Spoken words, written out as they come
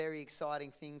very exciting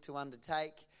thing to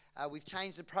undertake. We've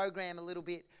changed the program a little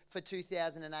bit for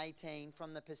 2018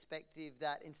 from the perspective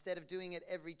that instead of doing it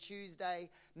every Tuesday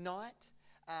night,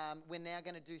 we're now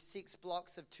going to do 6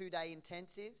 blocks of 2-day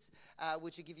intensives,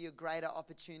 which will give you a greater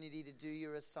opportunity to do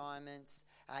your assignments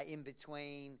in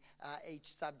between each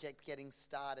subject getting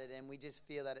started. And we just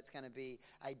feel that it's going to be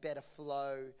a better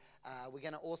flow. We're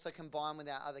going to also combine with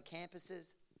our other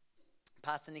campuses.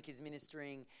 Pastor Nick is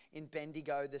ministering in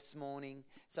Bendigo this morning,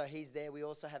 so he's there. We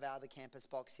also have our other campus,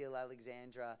 Box Hill,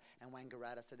 Alexandra, and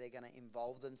Wangaratta, so they're going to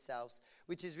involve themselves,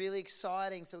 which is really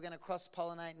exciting. So we're going to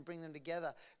cross-pollinate and bring them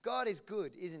together. God is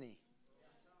good, isn't he?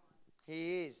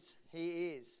 He is.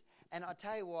 He is. And I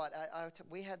tell you what,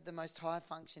 we had the most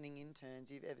high-functioning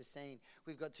interns you've ever seen.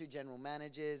 We've got 2 general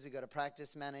managers, we've got a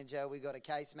practice manager, we've got a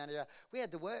case manager. We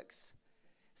had the works.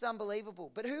 It's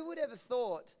unbelievable. But who would ever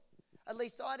thought, at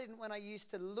least I didn't when I used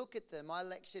to look at them. I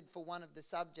lectured for one of the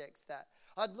subjects that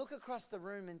I'd look across the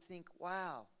room and think,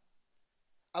 wow,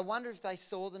 I wonder if they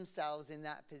saw themselves in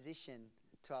that position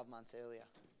 12 months earlier.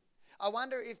 I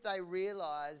wonder if they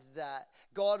realised that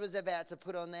God was about to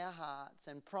put on their hearts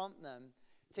and prompt them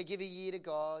to give a year to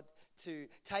God, to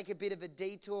take a bit of a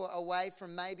detour away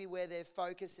from maybe where their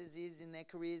focus is in their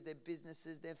careers, their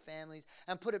businesses, their families,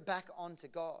 and put it back onto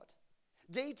God.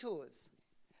 Detours.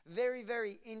 Very,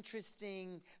 very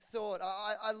interesting thought.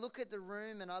 I look at the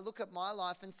room and I look at my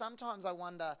life, and sometimes I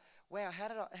wonder, wow,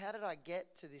 how did I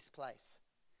get to this place?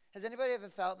 Has anybody ever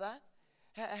felt that?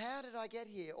 How did I get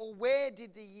here? Or where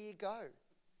did the year go?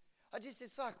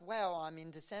 It's like, wow, I'm in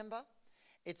December.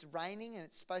 It's raining and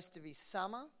it's supposed to be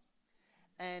summer.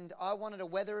 And I wanted a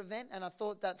weather event, and I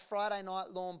thought that Friday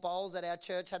night lawn bowls at our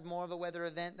church had more of a weather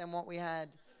event than what we had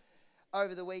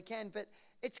over the weekend. But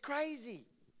it's crazy.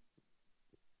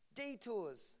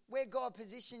 Detours, where God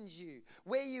positions you,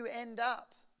 where you end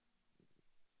up.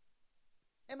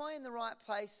 Am I in the right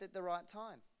place at the right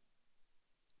time?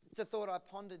 It's a thought I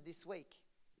pondered this week.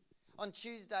 On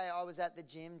Tuesday, I was at the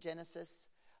gym, Genesis.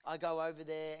 I go over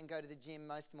there and go to the gym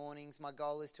most mornings. My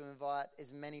goal is to invite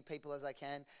as many people as I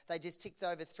can. They just ticked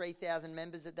over 3,000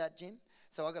 members at that gym.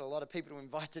 So I've got a lot of people to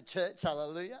invite to church,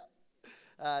 hallelujah.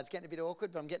 It's getting a bit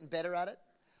awkward, but I'm getting better at it.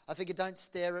 I figure don't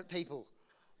stare at people.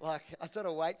 Like, I sort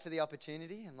of wait for the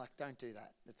opportunity and don't do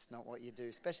that. That's not what you do,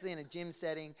 especially in a gym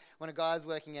setting when a guy's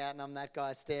working out and I'm that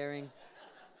guy staring.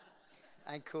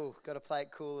 Ain't cool. Got to play it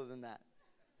cooler than that.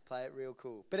 Play it real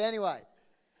cool. But anyway,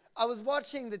 I was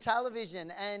watching the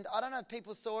television, and I don't know if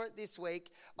people saw it this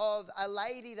week, of a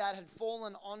lady that had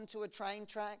fallen onto a train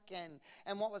track,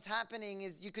 and what was happening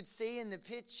is you could see in the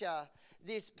picture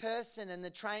this person, and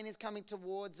the train is coming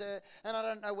towards her, and I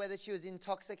don't know whether she was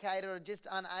intoxicated or just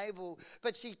unable,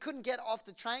 but she couldn't get off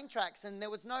the train tracks, and there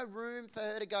was no room for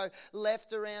her to go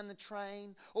left around the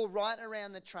train or right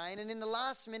around the train. And in the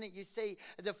last minute, you see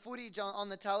the footage on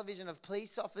the television of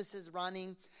police officers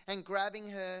running and grabbing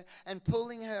her and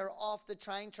pulling her off the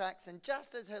train tracks, and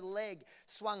just as her leg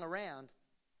swung around,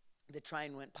 the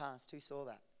train went past. Who saw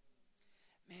that?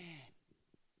 Man,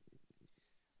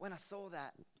 when I saw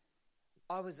that,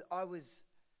 I was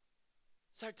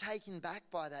so taken back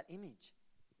by that image.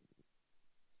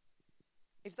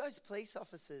 If those police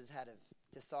officers had have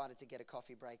decided to get a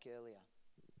coffee break earlier,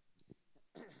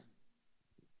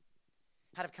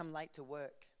 had have come late to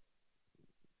work,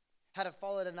 had have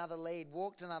followed another lead,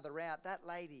 walked another route, that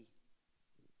lady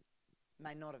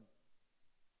may not have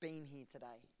been here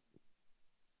today.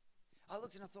 I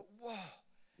looked and I thought, whoa,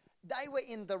 they were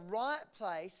in the right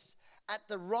place at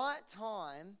the right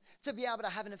time to be able to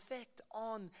have an effect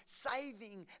on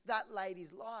saving that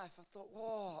lady's life. I thought,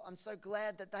 whoa, I'm so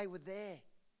glad that they were there.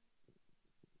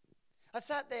 I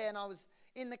sat there and I was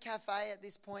in the cafe at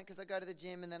this point because I go to the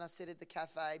gym and then I sit at the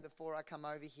cafe before I come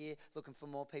over here looking for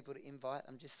more people to invite.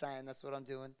 I'm just saying that's what I'm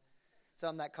doing. So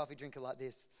I'm that coffee drinker like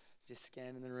this, just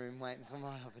scanning the room waiting for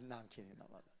my... No, I'm kidding,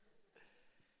 not like that.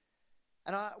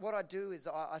 And what I do is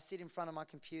I sit in front of my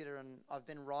computer and I've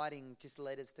been writing just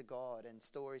letters to God and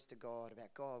stories to God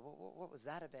about, God, what was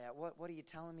that about? What are you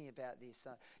telling me about this?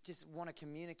 I just want to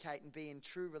communicate and be in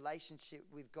true relationship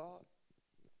with God.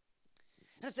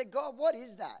 And I said, God, what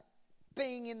is that?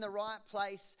 Being in the right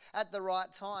place at the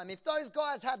right time. If those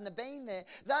guys hadn't have been there,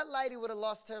 that lady would have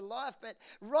lost her life. But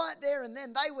right there and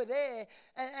then, they were there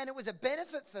and it was a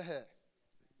benefit for her.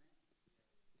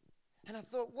 And I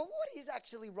thought, well, what is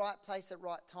actually right place at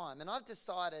right time? And I've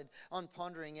decided on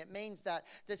pondering, it means that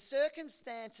the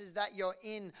circumstances that you're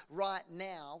in right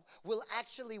now will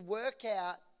actually work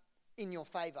out in your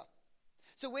favor.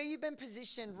 So where you've been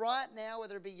positioned right now,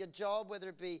 whether it be your job, whether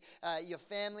it be your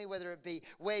family, whether it be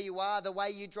where you are, the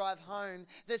way you drive home,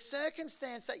 the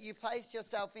circumstance that you place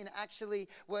yourself in actually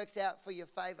works out for your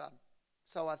favor.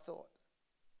 So I thought.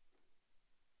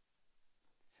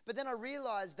 But then I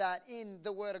realized that in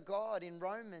the Word of God, in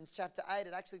Romans chapter 8,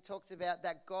 it actually talks about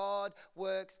that God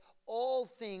works all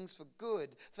things for good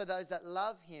for those that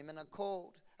love him and are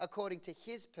called according to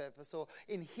his purpose or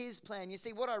in his plan. You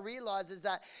see, what I realize is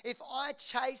that if I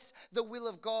chase the will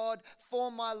of God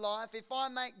for my life, if I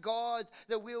make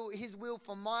his will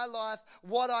for my life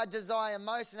what I desire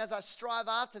most, and as I strive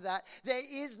after that, there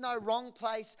is no wrong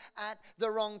place at the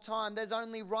wrong time. There's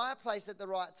only right place at the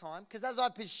right time, because as I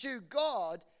pursue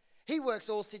God, he works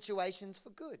all situations for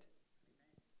good.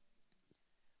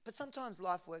 But sometimes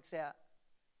life works out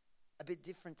a bit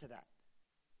different to that.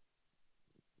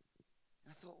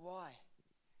 And I thought, why?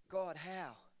 God,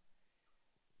 how?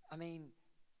 I mean,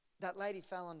 that lady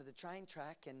fell onto the train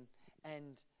track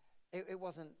and it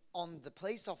wasn't on the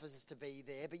police officers to be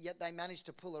there, but yet they managed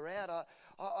to pull her out.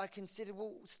 I considered,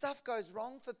 well, stuff goes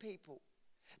wrong for people.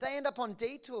 They end up on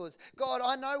detours. God,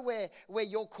 I know where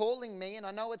you're calling me, and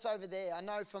I know it's over there. I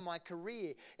know for my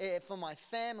career, for my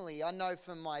family. I know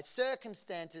for my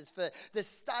circumstances, for the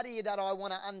study that I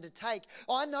want to undertake.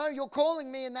 I know you're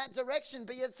calling me in that direction,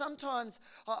 but yet sometimes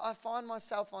I find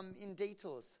myself in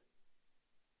detours.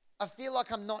 I feel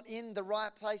like I'm not in the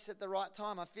right place at the right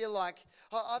time. I feel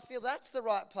that's the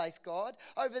right place, God.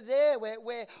 Over there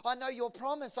where I know your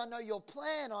promise, I know your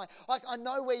plan, I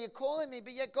know where you're calling me,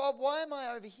 but yet, God, why am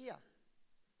I over here?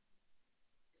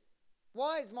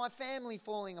 Why is my family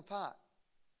falling apart?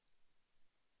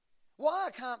 Why I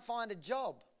can't find a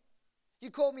job? You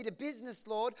called me to business,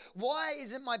 Lord. Why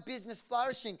isn't my business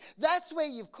flourishing? That's where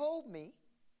you've called me.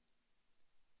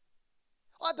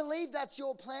 I believe that's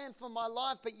your plan for my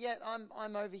life, but yet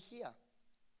I'm over here.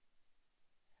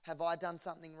 Have I done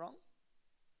something wrong?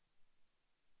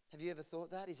 Have you ever thought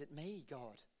that? Is it me,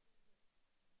 God?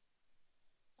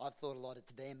 I've thought a lot,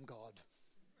 it's them, God.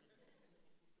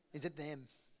 Is it them?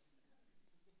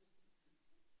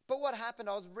 But what happened,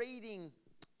 I was reading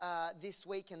this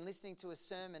week and listening to a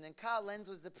sermon, and Carl Lenz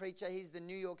was the preacher. He's the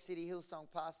New York City Hillsong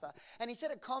pastor, and he said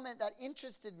a comment that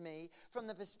interested me from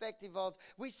the perspective of,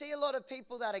 we see a lot of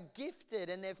people that are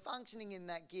gifted and they're functioning in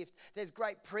that gift. There's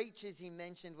great preachers, he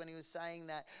mentioned when he was saying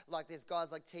that, like there's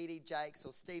guys like T.D. Jakes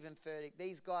or Stephen Furtick.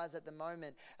 These guys at the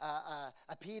moment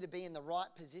appear to be in the right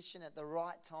position at the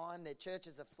right time. Their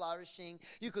churches are flourishing.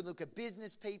 You could look at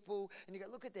business people and you go,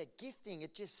 look at their gifting.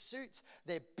 It just suits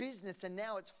their business, and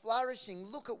now it's flourishing.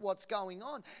 Look at what's going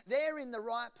on. They're in the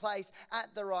right place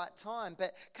at the right time.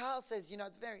 But Carl says,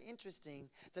 it's very interesting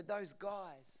that those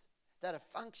guys that are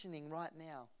functioning right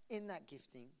now in that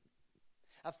gifting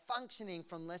are functioning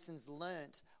from lessons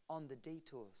learnt on the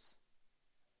detours.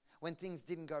 When things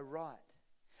didn't go right.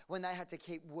 When they had to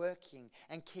keep working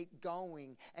and keep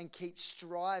going and keep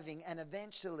striving, and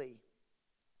eventually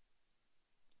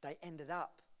they ended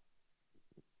up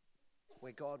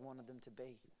where God wanted them to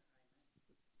be.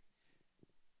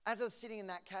 As I was sitting in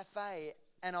that cafe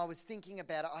and I was thinking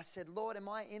about it, I said, Lord, am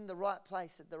I in the right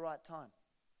place at the right time?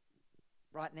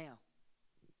 Right now?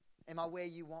 Am I where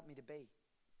you want me to be?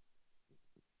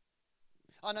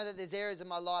 I know that there's areas of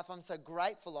my life I'm so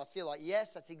grateful. I feel like,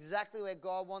 yes, that's exactly where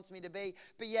God wants me to be.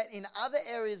 But yet in other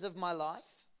areas of my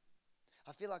life,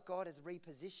 I feel like God is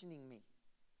repositioning me.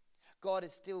 God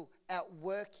is still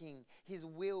outworking his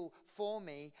will for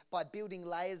me by building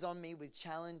layers on me with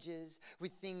challenges,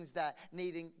 with things that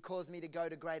cause me to go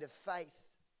to greater faith.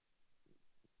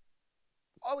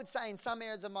 I would say in some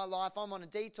areas of my life, I'm on a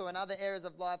detour. In other areas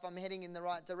of life, I'm heading in the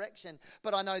right direction.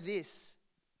 But I know this,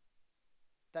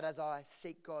 that as I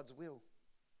seek God's will,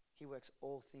 he works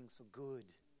all things for good.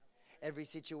 Every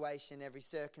situation, every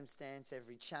circumstance,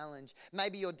 every challenge.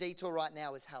 Maybe your detour right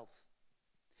now is health.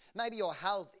 Maybe your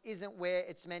health isn't where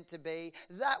it's meant to be.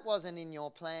 That wasn't in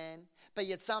your plan. But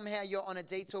yet somehow you're on a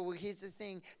detour. Well, here's the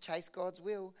thing. Chase God's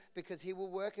will, because he will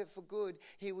work it for good.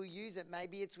 He will use it.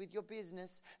 Maybe it's with your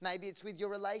business. Maybe it's with your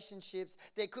relationships.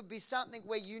 There could be something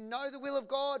where you know the will of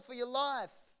God for your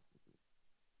life.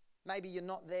 Maybe you're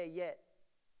not there yet.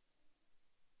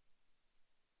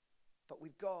 But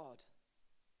with God,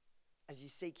 as you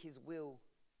seek his will,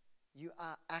 you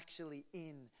are actually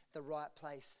in the right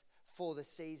place for the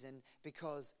season,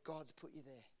 because God's put you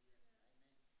there.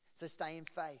 So stay in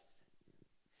faith.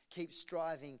 Keep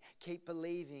striving, keep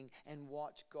believing, and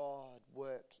watch God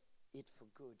work it for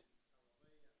good.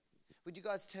 Would you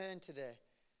guys turn to the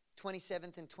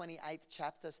 27th and 28th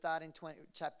chapter, start in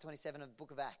chapter 27 of the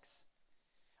book of Acts.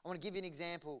 I want to give you an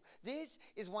example. This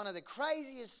is one of the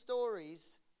craziest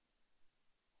stories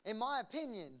in my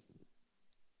opinion,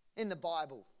 in the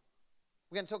Bible.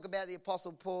 We're going to talk about the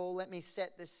Apostle Paul. Let me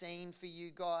set the scene for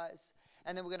you guys.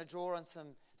 And then we're going to draw on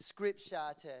some scripture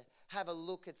to have a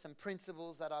look at some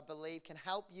principles that I believe can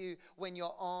help you when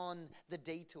you're on the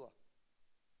detour.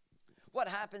 What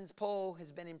happens? Paul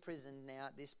has been imprisoned now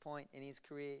at this point in his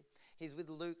career. He's with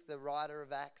Luke, the writer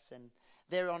of Acts, and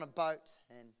they're on a boat.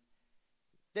 And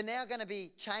they're now going to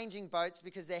be changing boats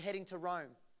because they're heading to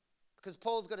Rome, because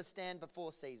Paul's got to stand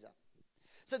before Caesar.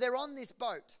 So they're on this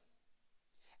boat.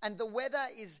 And the weather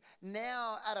is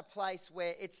now at a place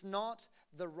where it's not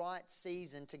the right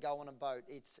season to go on a boat.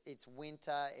 It's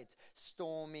winter, it's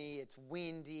stormy, it's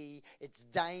windy, it's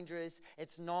dangerous.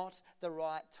 It's not the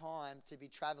right time to be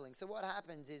traveling. So what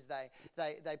happens is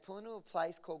they pull into a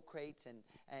place called Crete,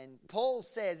 and Paul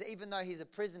says, even though he's a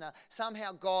prisoner,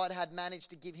 somehow God had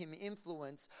managed to give him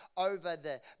influence over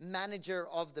the manager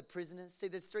of the prisoners. See,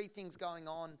 there's three things going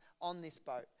on this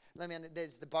boat.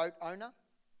 There's the boat owner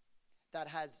that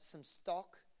has some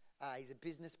stock. He's a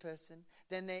business person.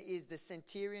 Then there is the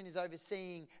centurion who's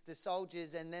overseeing the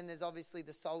soldiers. And then there's obviously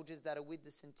the soldiers that are with the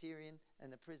centurion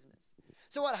and the prisoners.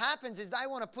 So what happens is they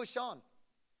want to push on.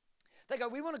 They go,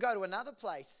 we want to go to another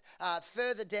place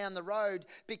further down the road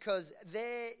because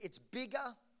there it's bigger.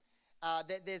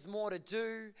 There's more to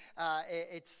do.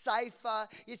 It's safer.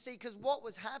 You see, because what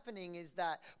was happening is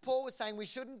that Paul was saying we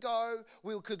shouldn't go.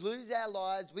 We could lose our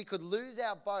lives. We could lose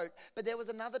our boat. But there was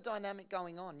another dynamic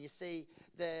going on. You see,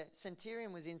 the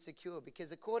centurion was insecure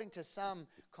because according to some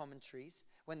commentaries,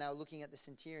 when they were looking at the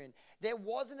centurion, there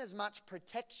wasn't as much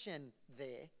protection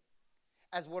there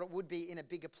as what it would be in a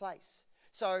bigger place.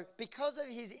 So because of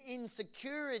his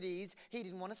insecurities, he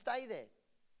didn't want to stay there.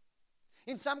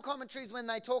 In some commentaries, when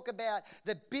they talk about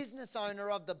the business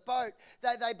owner of the boat,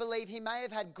 they believe he may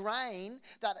have had grain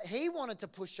that he wanted to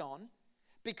push on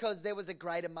because there was a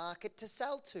greater market to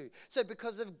sell to. So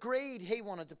because of greed, he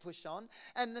wanted to push on.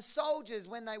 And the soldiers,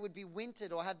 when they would be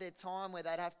wintered or have their time where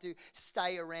they'd have to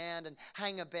stay around and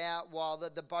hang about while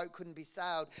the boat couldn't be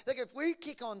sailed, they go, if we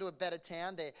kick on to a better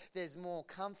town, there's more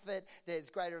comfort, there's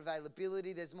greater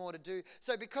availability, there's more to do.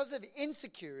 So because of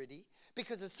insecurity,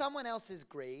 because of someone else's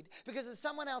greed, because of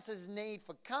someone else's need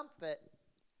for comfort,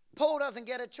 Paul doesn't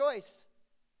get a choice.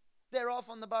 They're off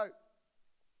on the boat.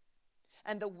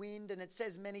 And the wind, and it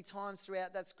says many times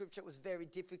throughout that scripture, it was very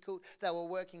difficult. They were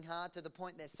working hard to the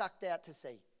point they're sucked out to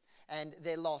sea. And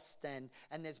they're lost, and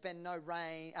there's been no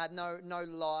rain, no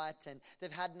light, and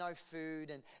they've had no food,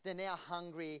 and they're now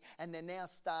hungry, and they're now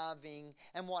starving.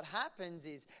 And what happens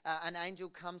is an angel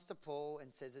comes to Paul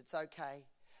and says, it's okay.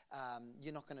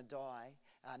 You're not going to die.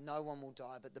 No one will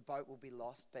die, but the boat will be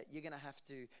lost. But you're going to have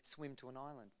to swim to an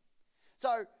island.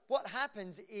 So what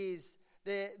happens is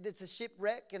it's a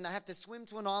shipwreck, and they have to swim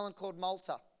to an island called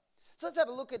Malta. So let's have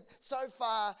a look at, so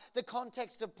far, the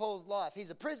context of Paul's life.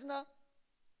 He's a prisoner.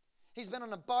 He's been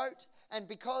on a boat, and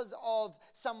because of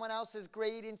someone else's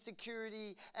greed,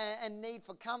 insecurity, and need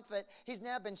for comfort, he's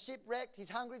now been shipwrecked. He's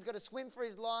hungry. He's got to swim for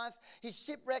his life. He's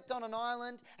shipwrecked on an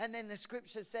island, and then the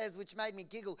scripture says, which made me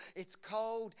giggle, it's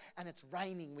cold and it's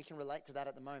raining. We can relate to that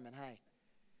at the moment, hey?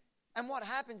 And what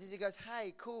happens is he goes,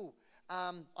 hey, cool.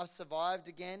 I've survived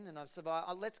again, and I've survived.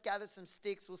 Let's gather some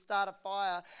sticks. We'll start a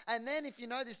fire. And then, if you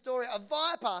know this story,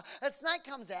 a snake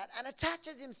comes out and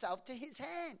attaches himself to his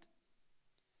hand.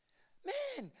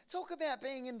 Man, talk about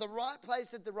being in the right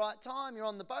place at the right time. You're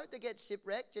on the boat that gets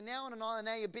shipwrecked. You're now on an island.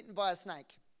 Now you're bitten by a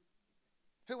snake.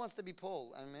 Who wants to be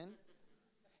Paul? Amen.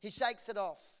 He shakes it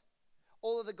off.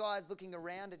 All of the guys looking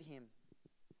around at him.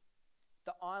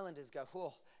 The islanders go,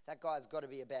 whoa, that guy's got to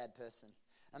be a bad person.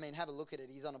 I mean, have a look at it.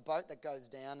 He's on a boat that goes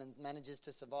down and manages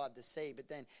to survive the sea, but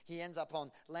then he ends up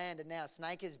on land and now a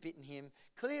snake has bitten him.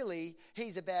 Clearly,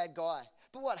 he's a bad guy.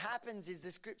 But what happens is the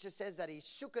scripture says that he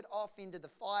shook it off into the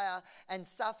fire and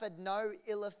suffered no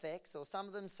ill effects, or some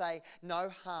of them say no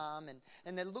harm,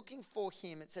 and they're looking for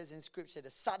him, it says in scripture, to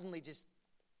suddenly just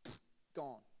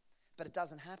gone. But it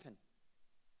doesn't happen.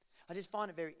 I just find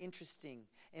it very interesting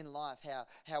in life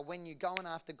how when you're going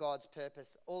after God's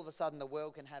purpose, all of a sudden the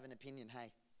world can have an opinion.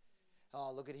 Hey,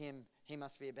 oh, look at him. He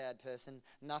must be a bad person.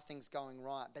 Nothing's going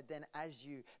right. But then as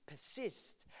you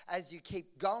persist, as you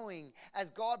keep going, as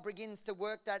God begins to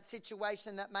work that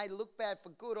situation that may look bad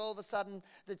for good, all of a sudden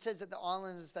it says that the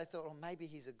islanders, they thought, oh, maybe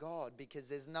he's a god because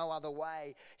there's no other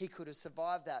way he could have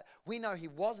survived that. We know he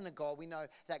wasn't a god. We know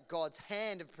that God's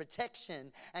hand of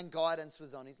protection and guidance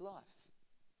was on his life.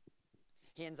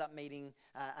 He ends up meeting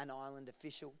an island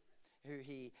official who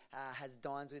he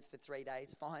dines with for 3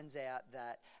 days, finds out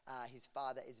that his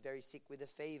father is very sick with a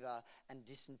fever and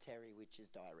dysentery, which is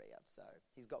diarrhea. So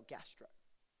he's got gastro.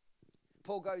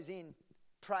 Paul goes in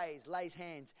prays, lays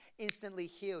hands, instantly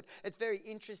healed. It's very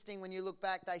interesting when you look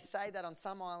back. They say that on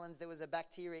some islands there was a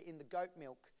bacteria in the goat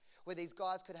milk where these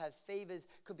guys could have fevers,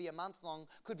 could be a month long,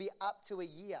 could be up to a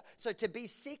year. So to be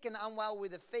sick and unwell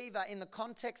with a fever in the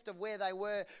context of where they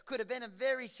were could have been a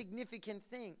very significant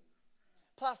thing.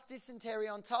 Plus dysentery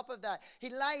on top of that. He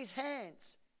lays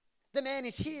hands. The man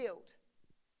is healed.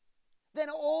 Then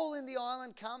all in the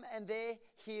island come and they're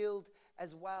healed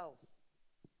as well.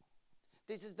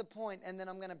 This is the point, and then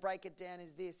I'm going to break it down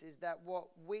is that what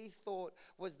we thought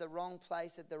was the wrong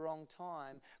place at the wrong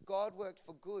time, God worked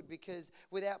for good, because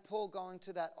without Paul going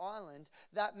to that island,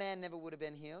 that man never would have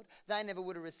been healed. They never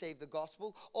would have received the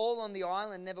gospel. All on the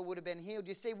island never would have been healed.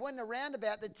 You see, when around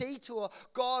about the detour,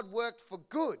 God worked for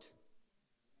good.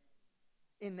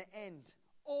 In the end,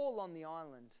 all on the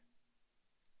island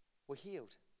were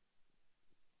healed.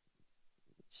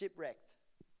 Shipwrecked.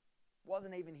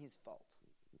 Wasn't even his fault.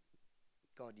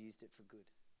 God used it for good.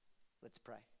 Let's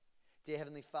pray. Dear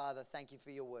Heavenly Father, thank you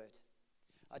for your word.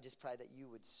 I just pray that you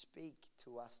would speak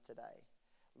to us today,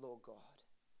 Lord God,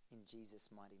 in Jesus'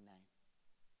 mighty name.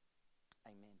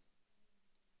 Amen.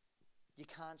 You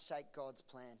can't shake God's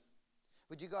plan.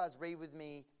 Would you guys read with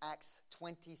me Acts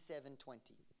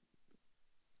 27:20?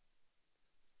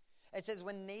 It says,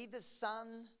 when neither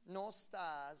sun nor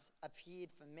stars appeared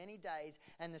for many days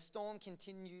and the storm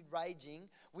continued raging,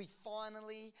 we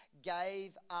finally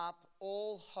gave up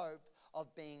all hope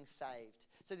of being saved.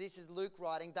 So this is Luke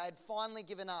writing. They had finally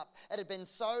given up. It had been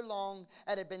so long,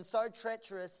 it had been so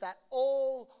treacherous that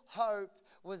all hope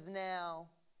was now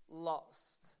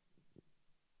lost.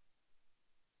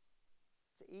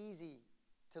 It's easy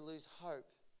to lose hope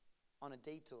on a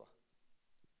detour.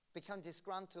 Become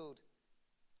disgruntled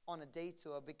on a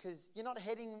detour because you're not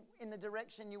heading in the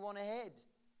direction you want to head.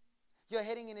 You're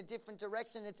heading in a different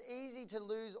direction. It's easy to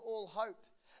lose all hope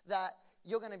that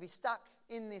you're going to be stuck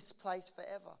in this place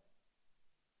forever.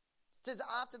 It says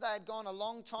after they had gone a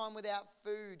long time without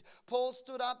food, Paul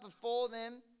stood up before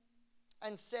them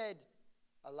and said,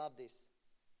 I love this,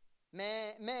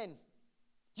 men,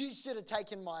 you should have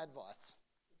taken my advice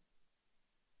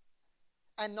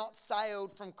and not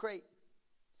sailed from Crete.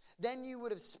 Then you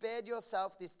would have spared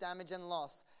yourself this damage and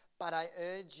loss. But I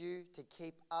urge you to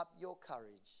keep up your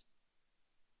courage,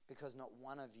 because not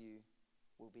one of you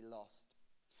will be lost.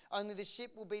 Only the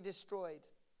ship will be destroyed.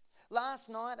 Last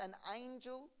night, an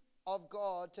angel of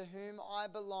God, to whom I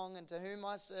belong and to whom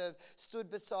I serve,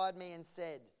 stood beside me and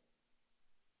said,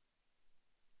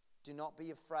 do not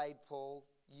be afraid, Paul.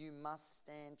 You must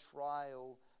stand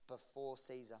trial before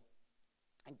Caesar.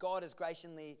 And God has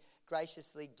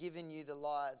graciously given you the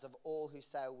lives of all who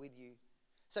sail with you.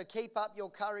 So keep up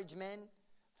your courage, men,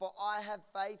 for I have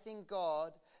faith in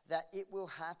God that it will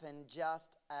happen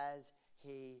just as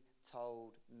he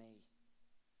told me.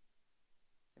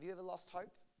 Have you ever lost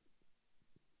hope?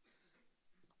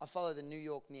 I follow the New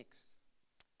York Knicks,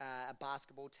 a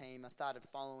basketball team. I started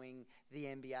following the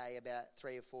NBA about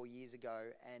 3 or 4 years ago,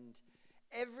 and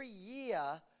every year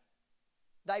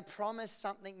they promise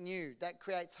something new that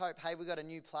creates hope. Hey, we got a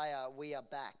new player. We are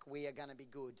back. We are going to be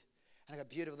good. And I go,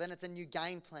 beautiful. Then it's a new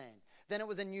game plan. Then it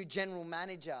was a new general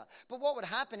manager. But what would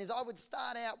happen is I would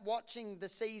start out watching the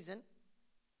season,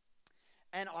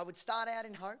 and I would start out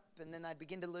in hope, and then they'd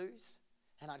begin to lose.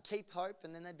 And I'd keep hope,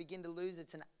 and then they'd begin to lose.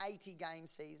 It's an 80-game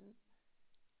season.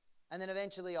 And then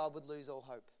eventually I would lose all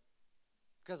hope,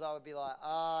 because I would be like,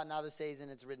 another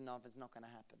season, it's written off. It's not going to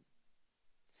happen.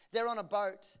 They're on a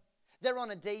boat. They're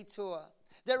on a detour.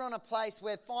 They're on a place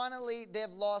where finally they've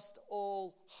lost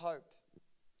all hope.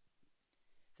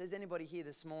 If there's anybody here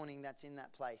this morning that's in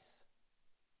that place,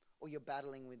 or you're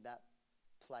battling with that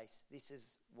place, this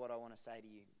is what I want to say to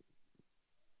you.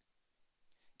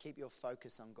 Keep your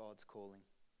focus on God's calling.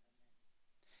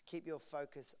 Keep your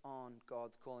focus on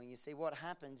God's calling. You see, what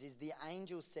happens is the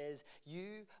angel says,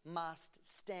 you must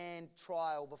stand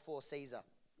trial before Caesar.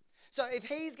 So if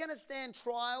he's going to stand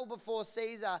trial before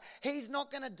Caesar, he's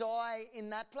not going to die in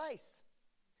that place.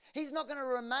 He's not going to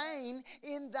remain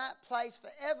in that place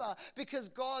forever, because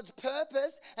God's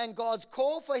purpose and God's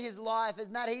call for his life,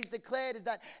 and that he's declared, is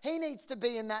that he needs to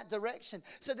be in that direction.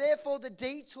 So therefore the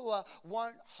detour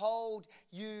won't hold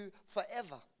you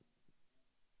forever.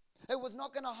 It was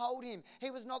not going to hold him.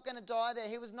 He was not going to die there.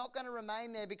 He was not going to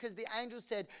remain there, because the angel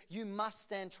said, you must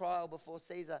stand trial before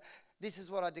Caesar. This is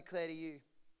what I declare to you.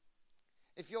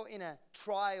 If you're in a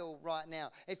trial right now,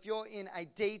 if you're in a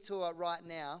detour right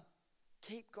now,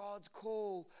 keep God's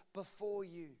call before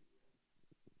you.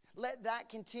 Let that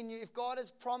continue. If God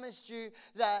has promised you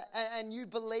that, and you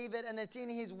believe it, and it's in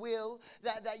His will,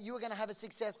 that you are going to have a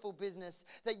successful business,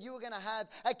 that you are going to have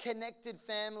a connected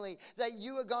family, that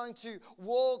you are going to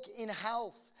walk in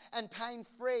health and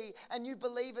pain-free, and you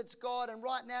believe it's God, and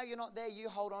right now you're not there, you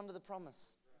hold on to the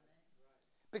promise.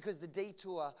 Because the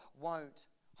detour won't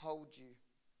hold you.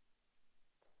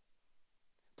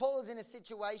 Paul is in a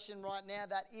situation right now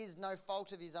that is no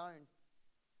fault of his own.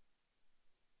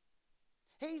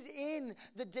 He's in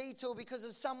the detour because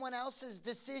of someone else's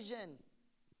decision.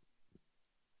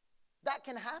 That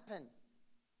can happen.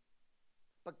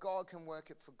 But God can work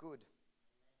it for good.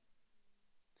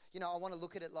 You know, I want to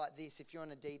look at it like this. If you're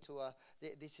on a detour,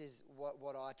 this is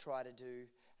what I try to do,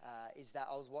 is that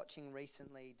I was watching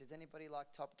recently. Does anybody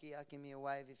like Top Gear? Give me a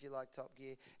wave if you like Top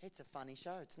Gear. It's a funny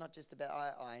show. It's not just about,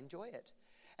 I enjoy it.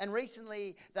 And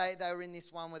recently, they were in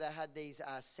this one where they had these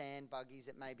sand buggies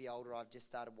that may be older. I've just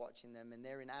started watching them. And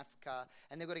they're in Africa.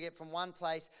 And they've got to get from one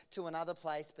place to another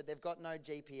place. But they've got no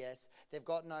GPS. They've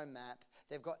got no map.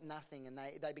 They've got nothing. And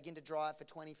they begin to drive for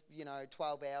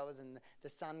 12 hours. And the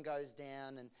sun goes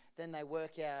down. And then they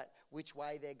work out which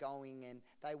way they're going. And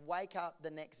they wake up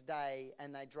the next day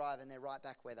and they drive. And they're right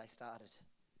back where they started.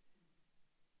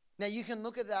 Now, you can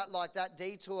look at that like that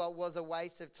detour was a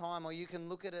waste of time, or you can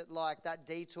look at it like that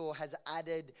detour has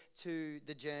added to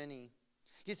the journey.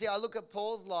 You see, I look at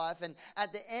Paul's life, and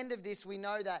at the end of this, we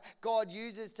know that God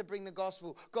uses to bring the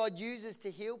gospel. God uses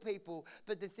to heal people.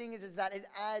 But the thing is that it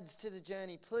adds to the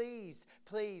journey. Please,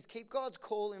 please, keep God's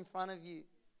call in front of you.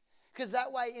 Because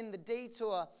that way, in the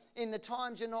detour, in the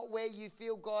times you're not where you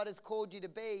feel God has called you to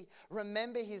be,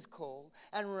 remember His call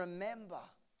and remember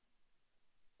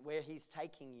where He's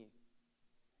taking you.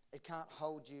 It can't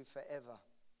hold you forever.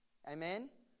 Amen?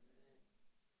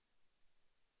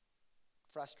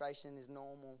 Frustration is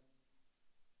normal.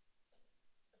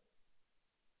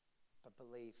 But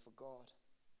believe for God.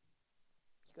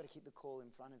 You've got to keep the call in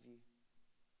front of you.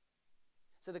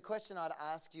 So the question I'd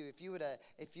ask you, if you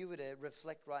were to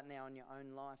reflect right now on your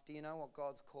own life, do you know what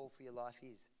God's call for your life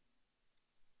is?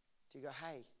 Do you go,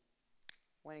 hey,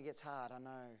 when it gets hard, I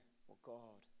know what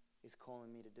God is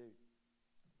calling me to do?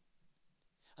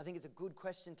 I think it's a good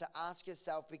question to ask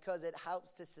yourself because it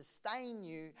helps to sustain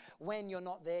you when you're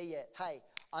not there yet. Hey,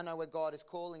 I know where God is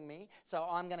calling me, so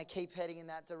I'm going to keep heading in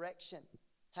that direction.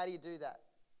 How do you do that?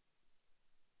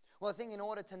 Well, I think in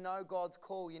order to know God's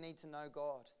call, you need to know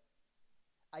God.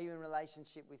 Are you in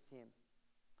relationship with Him?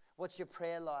 What's your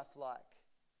prayer life like?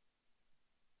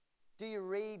 Do you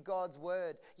read God's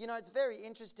word? You know, it's very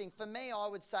interesting. For me, I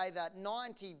would say that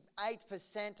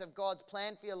 98% of God's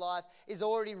plan for your life is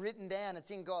already written down.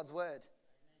 It's in God's word.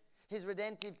 His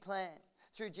redemptive plan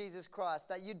through Jesus Christ,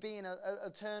 that you'd be in an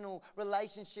eternal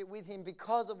relationship with Him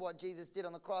because of what Jesus did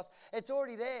on the cross. It's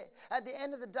already there. At the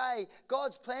end of the day,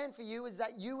 God's plan for you is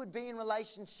that you would be in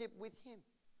relationship with Him.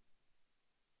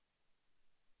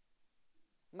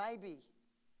 Maybe.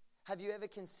 Have you ever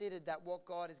considered that what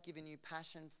God has given you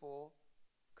passion for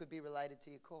could be related to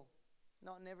your call?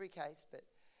 Not in every case, but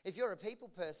if you're a people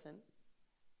person,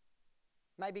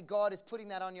 maybe God is putting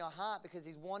that on your heart because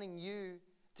He's wanting you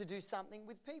to do something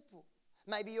with people.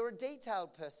 Maybe you're a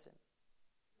detailed person.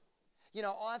 You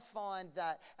know, I find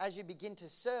that as you begin to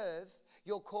serve,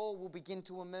 your call will begin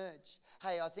to emerge.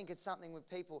 Hey, I think it's something with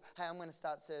people. Hey, I'm going to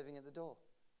start serving at the door.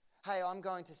 Hey, I'm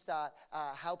going to start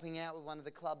helping out with one of the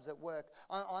clubs at work.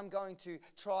 I'm going to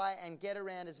try and get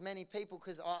around as many people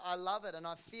because I love it. And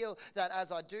I feel that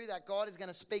as I do that, God is going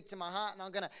to speak to my heart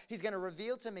and He's going to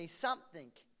reveal to me something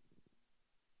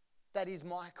that is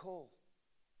my call.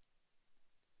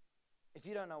 If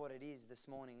you don't know what it is this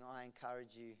morning, I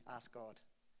encourage you, ask God.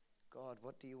 God,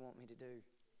 what do you want me to do?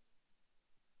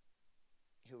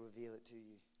 He'll reveal it to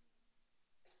you.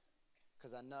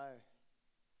 Because I know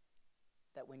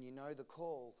that when you know the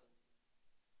call,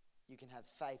 you can have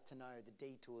faith to know the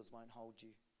detours won't hold you.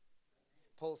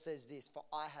 Paul says this, for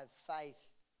I have faith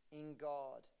in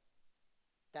God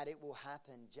that it will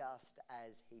happen just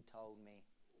as He told me.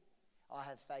 I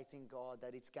have faith in God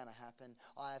that it's going to happen.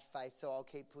 I have faith, so I'll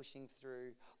keep pushing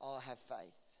through. I have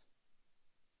faith.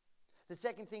 The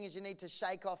second thing is you need to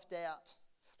shake off doubt.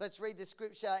 Let's read the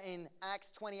scripture in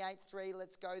Acts 28:3.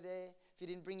 Let's go there. If you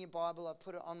didn't bring your Bible, I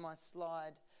put it on my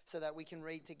slide so that we can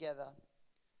read together.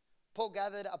 Paul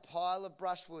gathered a pile of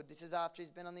brushwood. This is after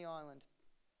he's been on the island.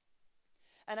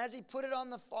 And as he put it on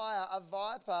the fire, a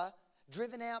viper,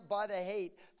 driven out by the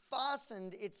heat,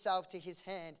 fastened itself to his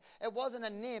hand. It wasn't a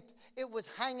nip, it was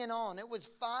hanging on. It was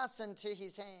fastened to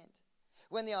his hand.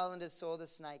 When the islanders saw the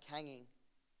snake hanging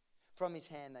from his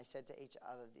hand, they said to each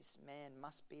other, this man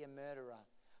must be a murderer.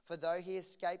 For though he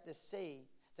escaped the sea,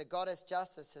 The goddess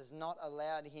Justice has not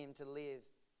allowed him to live.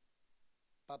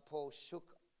 But Paul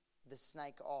shook the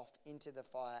snake off into the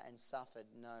fire and suffered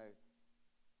no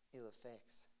ill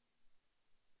effects.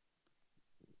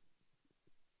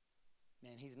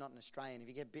 Man, he's not an Australian. If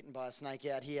you get bitten by a snake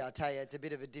out here, I tell you, it's a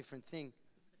bit of a different thing.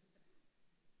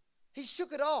 He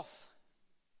shook it off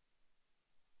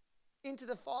into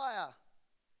the fire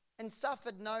and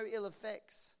suffered no ill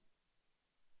effects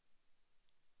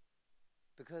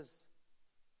because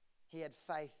he had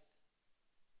faith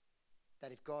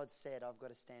that if God said, I've got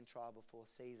to stand trial before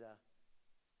Caesar,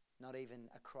 not even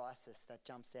a crisis that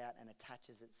jumps out and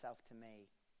attaches itself to me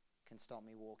can stop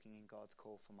me walking in God's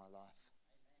call for my life.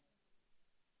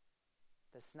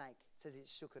 The snake says it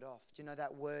shook it off. Do you know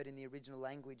that word in the original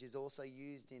language is also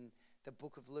used in the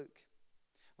book of Luke?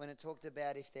 When it talked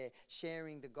about if they're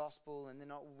sharing the gospel and they're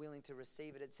not willing to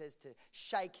receive it, it says to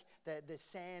shake the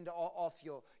sand off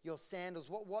your sandals.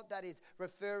 What that is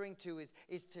referring to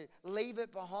is to leave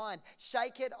it behind.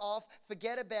 Shake it off,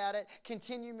 forget about it,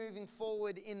 continue moving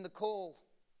forward in the call.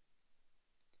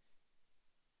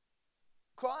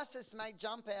 Crisis may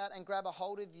jump out and grab a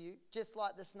hold of you, just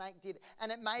like the snake did.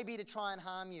 And it may be to try and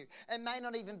harm you. It may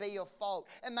not even be your fault.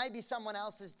 It may be someone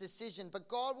else's decision, but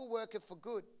God will work it for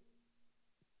good.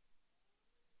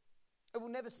 It will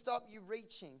never stop you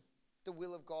reaching the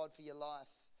will of God for your life.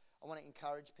 I want to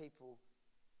encourage people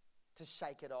to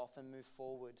shake it off and move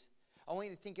forward. I want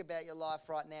you to think about your life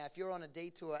right now. If you're on a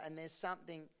detour and there's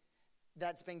something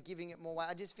that's been giving it more weight,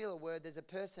 I just feel a word. There's a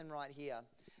person right here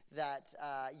that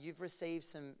you've received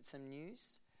some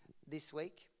news this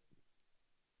week.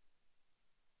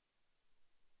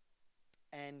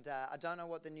 And I don't know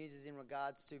what the news is in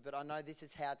regards to, but I know this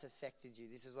is how it's affected you.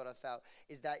 This is what I felt,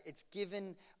 is that it's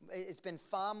been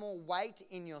far more weight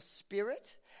in your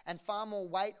spirit and far more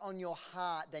weight on your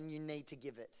heart than you need to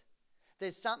give it.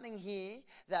 There's something here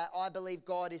that I believe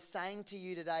God is saying to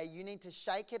you today. You need to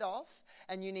shake it off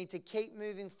and you need to keep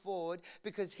moving forward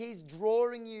because He's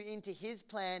drawing you into His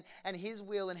plan and His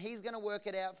will, and He's going to work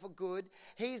it out for good.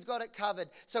 He's got it covered.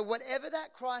 So whatever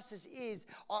that crisis is,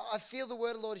 I feel the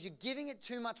word of the Lord is you're giving it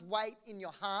too much weight in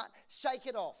your heart. Shake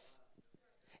it off.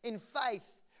 In faith,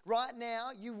 right now,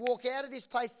 you walk out of this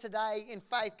place today in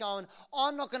faith going,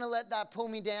 I'm not going to let that pull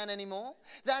me down anymore.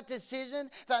 That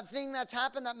decision, that thing that's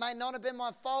happened that may not have been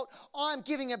my fault, I'm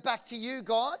giving it back to you,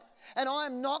 God. And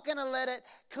I'm not going to let it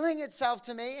cling itself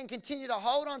to me and continue to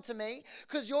hold on to me,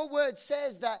 because your word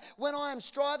says that when I am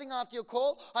striving after your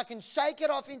call, I can shake it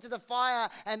off into the fire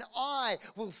and I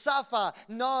will suffer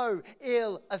no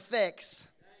ill effects.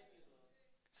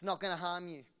 It's not going to harm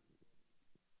you.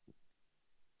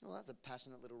 Well, that's a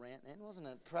passionate little rant then, wasn't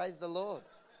it? Praise the Lord.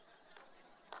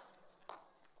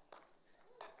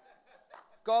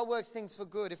 God works things for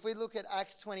good. If we look at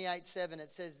Acts 28:7, it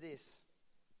says this.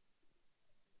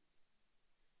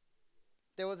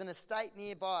 There was an estate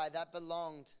nearby that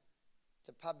belonged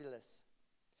to Publius,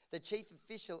 the chief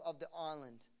official of the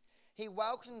island. He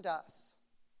welcomed us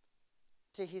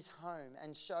to his home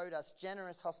and showed us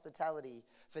generous hospitality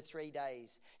for 3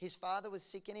 days. His father was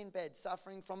sick and in bed,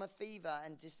 suffering from a fever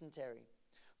and dysentery.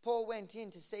 Paul went in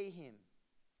to see him,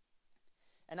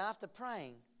 and after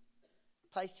praying,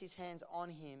 placed his hands on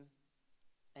him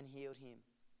and healed him.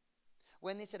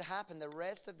 When this had happened, the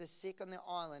rest of the sick on the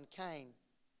island came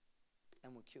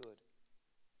and were cured.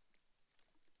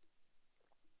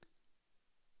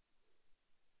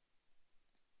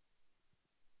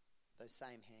 Those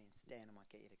same hands. Dan, I might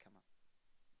get you to come up.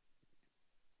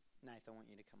 Nathan, I want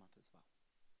you to come up as well.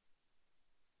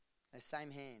 Those same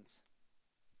hands.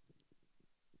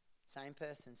 Same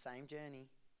person, same journey.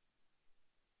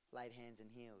 Laid hands and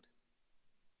healed.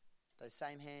 Those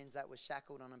same hands that were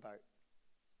shackled on a boat.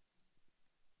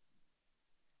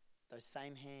 Those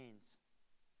same hands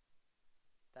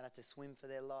that had to swim for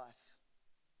their life.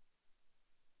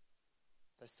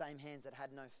 Those same hands that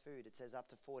had no food. It says up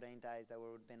to 14 days they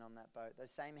would have been on that boat.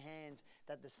 Those same hands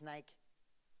that the snake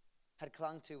had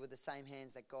clung to were the same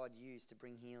hands that God used to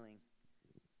bring healing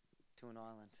to an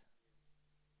island.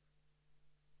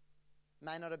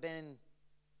 May not have been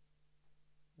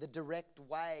the direct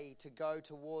way to go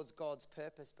towards God's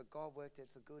purpose, but God worked it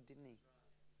for good, didn't He?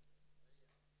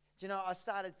 Do you know, I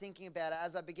started thinking about it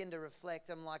as I began to reflect.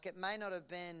 I'm like, it may not have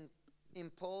been in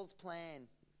Paul's plan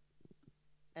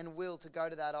and will to go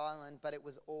to that island, but it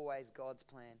was always God's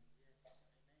plan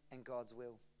and God's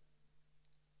will.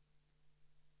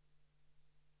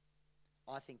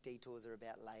 I think detours are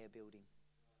about layer building.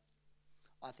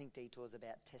 I think detours are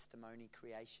about testimony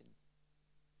creation.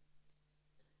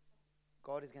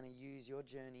 God is going to use your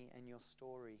journey and your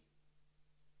story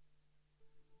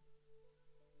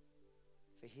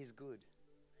for His good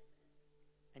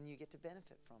and you get to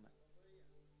benefit from it.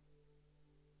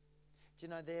 Do you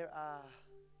know there are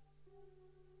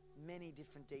many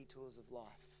different detours of life?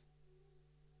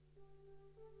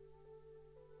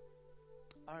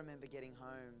 I remember getting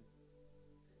home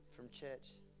from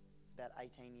church. It's about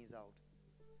 18 years old,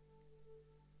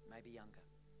 maybe younger.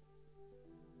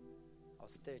 I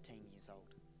was 13 years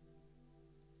old.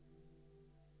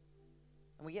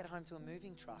 And we get home to a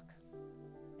moving truck,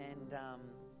 and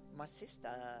my sister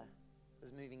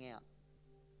was moving out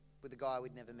with a guy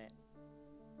we'd never met.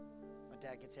 My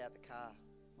dad gets out the car,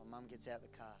 my mum gets out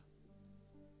the car,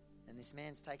 and this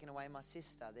man's taken away my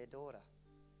sister, their daughter.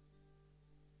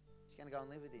 She's going to go and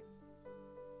live with him.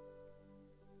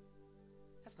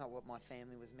 That's not what my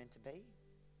family was meant to be.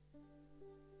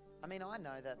 I mean, I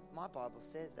know that my Bible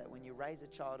says that when you raise a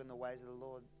child in the ways of the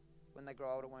Lord, when they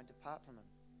grow older, won't depart from him.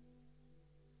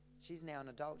 She's now an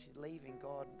adult. She's leaving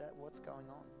God. What's going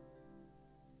on?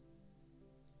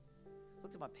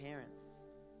 Look at my parents.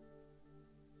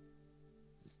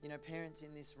 You know, parents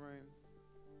in this room,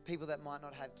 people that might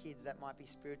not have kids, that might be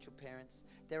spiritual parents,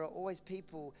 there are always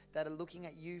people that are looking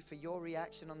at you for your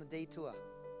reaction on the detour,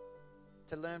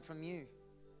 to learn from you.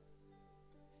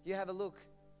 You have a look.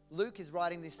 Luke is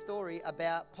writing this story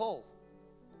about Paul.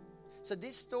 So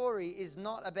this story is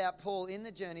not about Paul in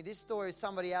the journey. This story is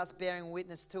somebody else bearing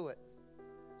witness to it.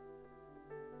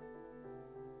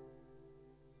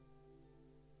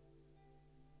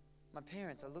 My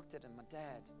parents, I looked at him, my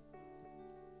dad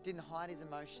didn't hide his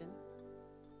emotion,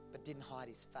 but didn't hide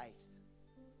his faith.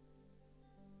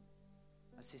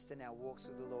 My sister now walks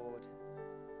with the Lord.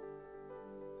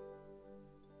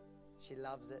 She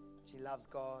loves it. She loves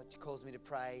God. She calls me to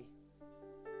pray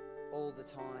all the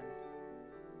time.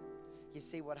 You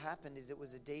see, what happened is it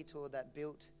was a detour that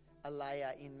built a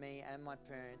layer in me and my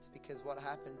parents, because what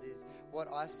happens is, what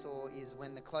I saw is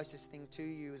when the closest thing to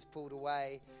you is pulled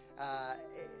away,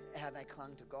 how they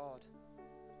clung to God.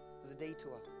 It was a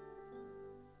detour.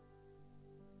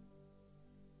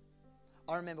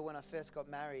 I remember when I first got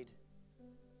married,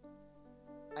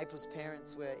 April's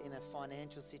parents were in a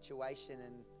financial situation,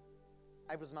 and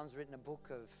April's mum's written a book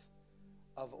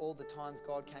of all the times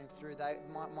God came through.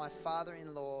 My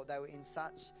father-in-law, they were in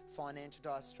such financial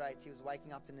dire straits. He was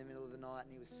waking up in the middle of the night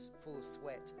and he was full of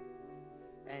sweat.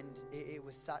 And it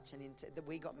was such that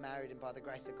we got married, and by the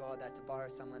grace of God, they had to borrow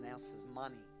someone else's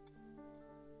money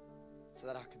so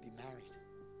that I could be married.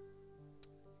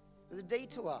 It was a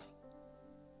detour.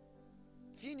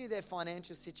 If you knew their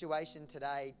financial situation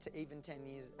today, to even 10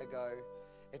 years ago,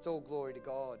 it's all glory to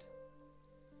God.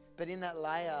 But in that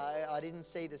layer, I didn't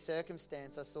see the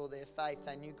circumstance. I saw their faith.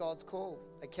 They knew God's call.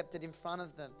 They kept it in front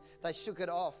of them. They shook it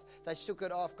off.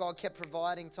 God kept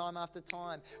providing time after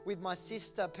time. With my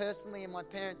sister personally and my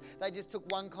parents, they just took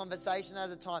one conversation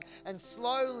at a time. And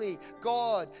slowly,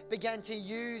 God began to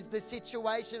use the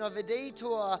situation of a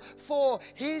detour for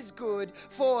His good,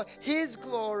 for His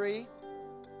glory.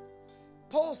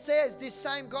 Paul says, this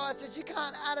same guy says, you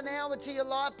can't add an hour to your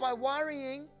life by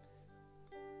worrying.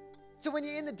 So when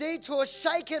you're in the detour,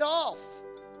 shake it off.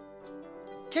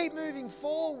 Keep moving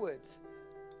forward.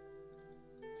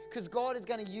 Because God is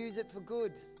going to use it for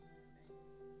good.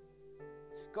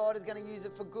 God is going to use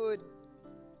it for good.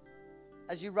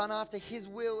 As you run after His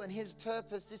will and His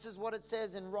purpose, this is what it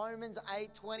says in Romans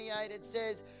 8:28. It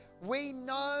says, we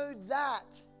know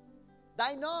that.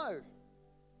 They know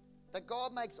that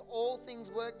God makes all things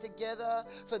work together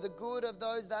for the good of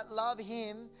those that love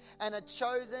Him and are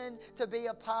chosen to be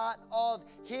a part of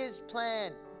His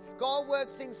plan. God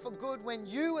works things for good when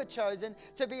you are chosen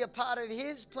to be a part of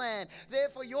His plan.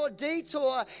 Therefore, your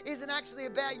detour isn't actually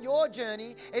about your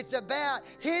journey. It's about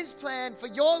His plan for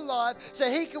your life so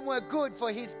He can work good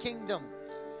for His kingdom.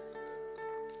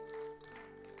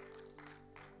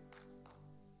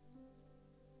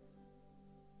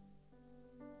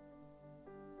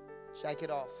 Shake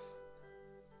it off.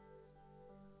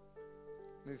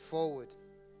 Move forward.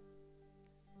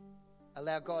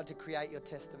 Allow God to create your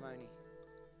testimony.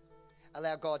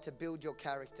 Allow God to build your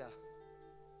character.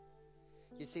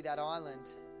 You see that island?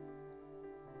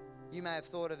 You may have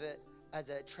thought of it as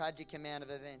a tragic amount of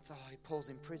events. Oh,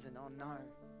 Paul's in prison. Oh, no.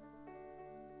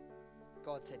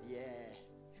 God said, yeah,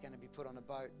 he's going to be put on a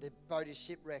boat. The boat is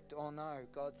shipwrecked. Oh, no.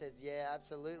 God says, yeah,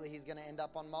 absolutely. He's going to end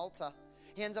up on Malta.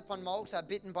 He ends up on Malta,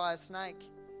 bitten by a snake.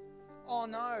 Oh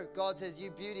no, God says, you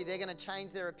beauty, they're going to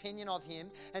change their opinion of him,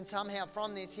 and somehow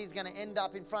from this he's going to end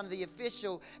up in front of the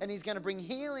official, and he's going to bring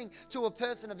healing to a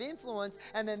person of influence,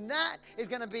 and then that is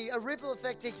going to be a ripple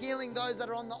effect to healing those that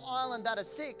are on the island that are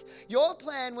sick. Your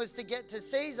plan was to get to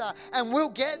Caesar, and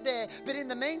we'll get there, but in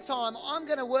the meantime, I'm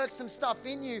going to work some stuff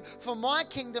in you for my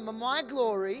kingdom and my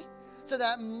glory. so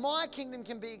that my kingdom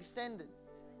can be extended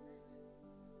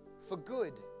for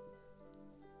good.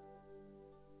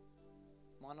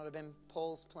 Might not have been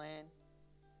Paul's plan.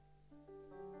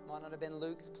 Might not have been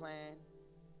Luke's plan.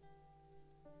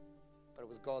 But it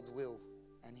was God's will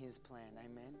and his plan.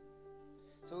 Amen.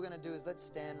 So what we're going to do is let's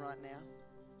stand right now.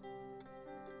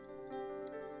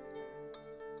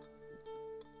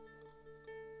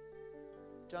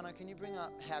 Jono, can you bring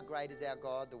up how great is our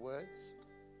God, the words?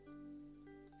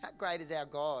 How great is our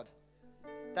God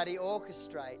that he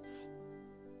orchestrates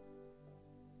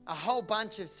a whole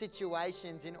bunch of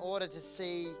situations in order to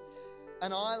see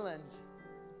an island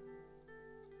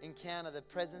encounter the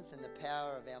presence and the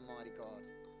power of our mighty God.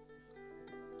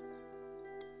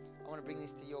 I want to bring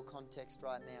this to your context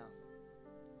right now.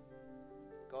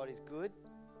 God is good.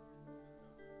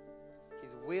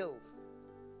 His will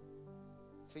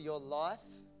for your life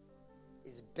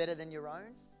is better than your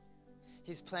own.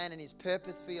 His plan and his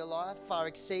purpose for your life far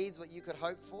exceeds what you could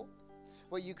hope for,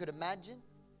 what you could imagine.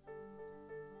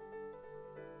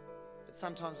 But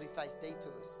sometimes we face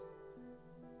detours.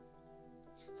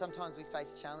 Sometimes we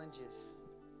face challenges.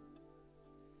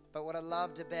 But what I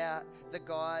loved about the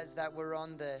guys that were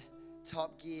on the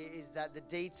Top Gear is that the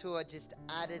detour just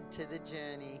added to the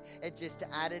journey. It just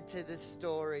added to the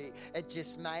story. It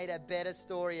just made a better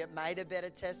story. It made a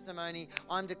better testimony.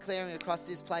 I'm declaring across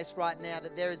this place right now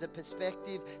that there is a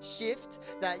perspective shift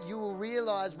that you will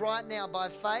realize right now by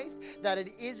faith that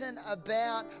it isn't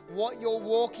about what you're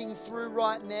walking through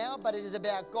right now, but it is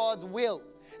about God's will.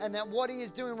 And that what he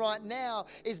is doing right now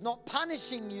is not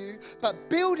punishing you, but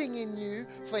building in you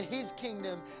for his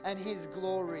kingdom and his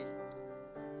glory.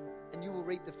 And you will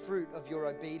reap the fruit of your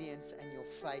obedience and your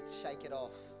faith. Shake it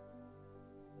off.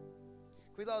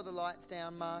 Can we lower the lights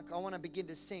down, Mark? I want to begin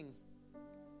to sing.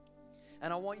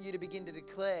 And I want you to begin to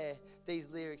declare these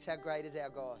lyrics. How great is our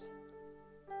God?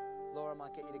 Laura, I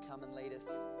might get you to come and lead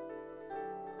us.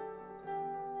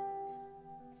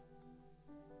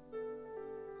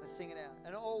 Let's sing it out.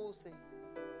 And all will sing.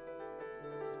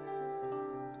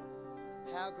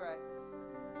 How great.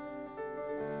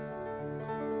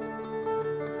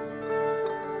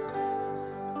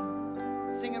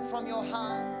 Sing it from your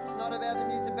heart. It's not about the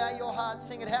music, it's about your heart.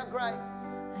 Sing it. How great.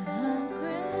 How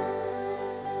great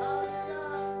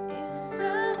is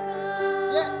our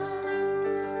God. Yes.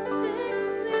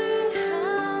 Sing me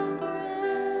how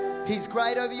great. He's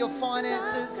great over your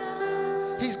finances.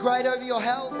 He's great over your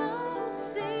health.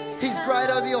 He's great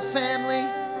over your family.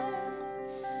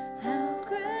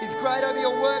 He's great over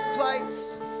your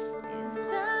workplace.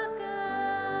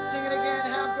 Sing it again.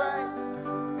 How great.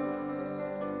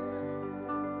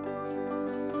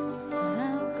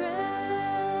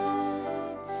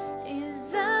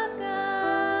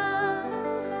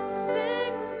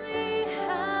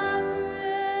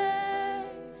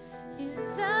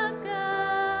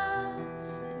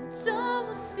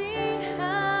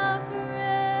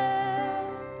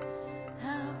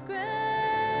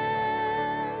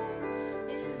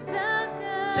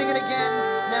 Sing it again.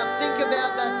 Now think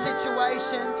about that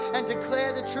situation and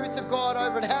declare the truth of God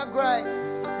over it. How great.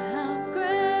 How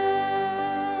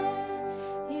great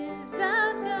is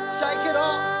our God. Shake it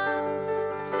off.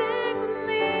 Sing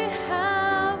me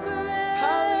how great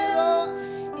Hallelujah.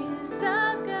 is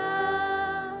our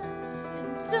God.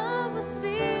 And all will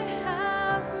see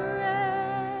how great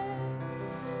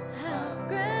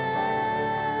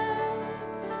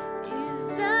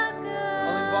is our God.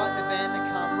 I'll invite the band to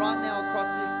come right now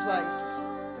across this place.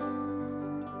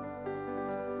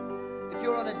 If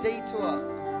you're on a detour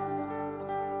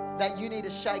that you need to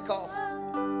shake off.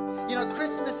 You know,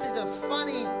 Christmas is a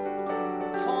funny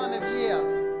time of year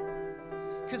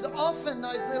because often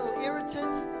those little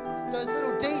irritants, those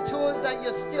little detours that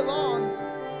you're still on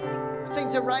seem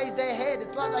to raise their head.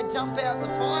 It's like they jump out the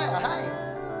fire. Hey,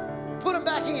 put them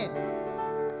back in.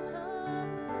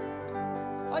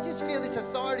 I just feel this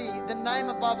authority, the name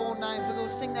above all names. We're going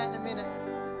to sing that in a minute.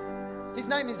 His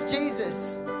name is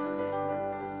Jesus.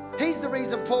 He's the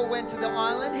reason Paul went to the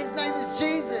island. His name is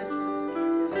Jesus.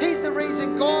 He's the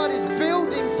reason God is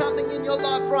building something in your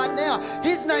life right now.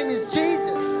 His name is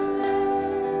Jesus.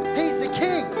 He's the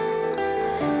King.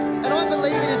 And I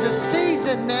believe it is a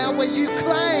season now where you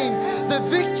claim the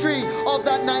victory of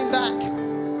that name back.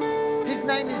 His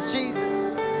name is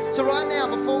Jesus. So right now,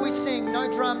 before we sing,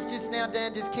 no drums just now,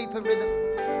 Dan, just keep a rhythm.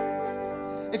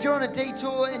 If you're on a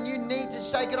detour and you need to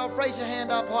shake it off, raise your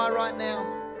hand up high right now.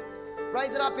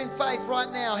 Raise it up in faith right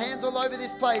now. Hands all over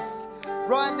this place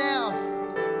right now.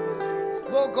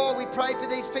 Lord God, we pray for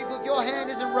these people. If your hand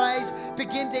isn't raised,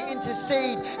 begin to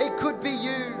intercede. It could be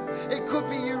you. It could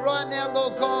be you right now,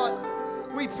 Lord God.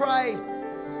 We pray.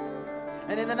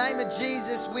 And in the name of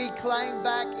Jesus, we claim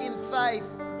back in faith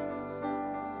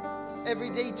every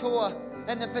detour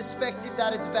and the perspective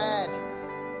that it's bad.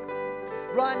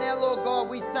 Right now, Lord God,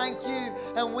 we thank you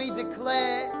and we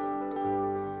declare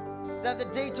that the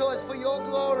detour is for your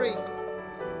glory,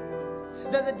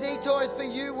 that the detour is for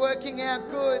you working out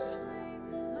good.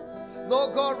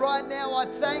 Lord God, right now I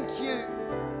thank you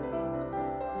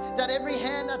that every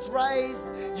hand that's raised,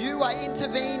 you are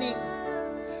intervening.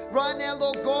 Right now,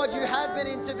 Lord God, you have been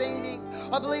intervening.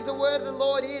 I believe the word of the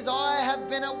Lord is, I have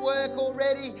been at work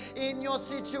already in your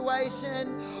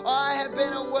situation. I have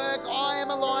been at work. I am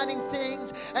aligning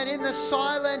things. And in the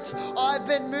silence, I've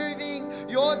been moving.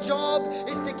 Your job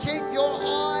is to keep your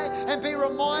eye and be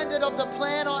reminded of the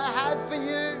plan I have for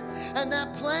you. And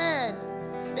that plan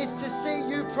is to see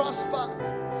you prosper.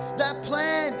 That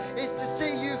plan is to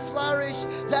see you flourish.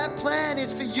 That plan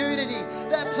is for unity.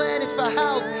 That plan is for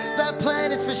health. That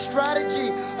plan is for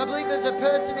strategy. I believe there's a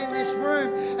person in this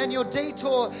room and your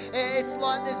detour, it's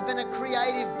like there's been a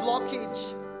creative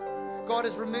blockage. God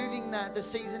is removing that. The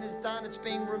season is done. It's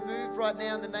being removed right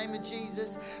now in the name of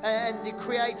Jesus. And the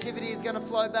creativity is going to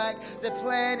flow back. The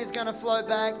plan is going to flow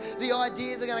back. The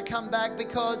ideas are going to come back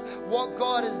because what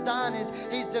God has done is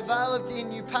He's developed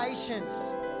in you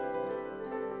patience.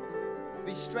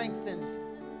 Be strengthened,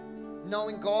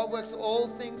 knowing God works all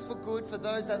things for good for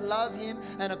those that love Him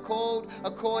and are called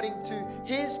according to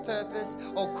His purpose,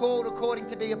 or called according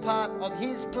to be a part of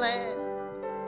His plan.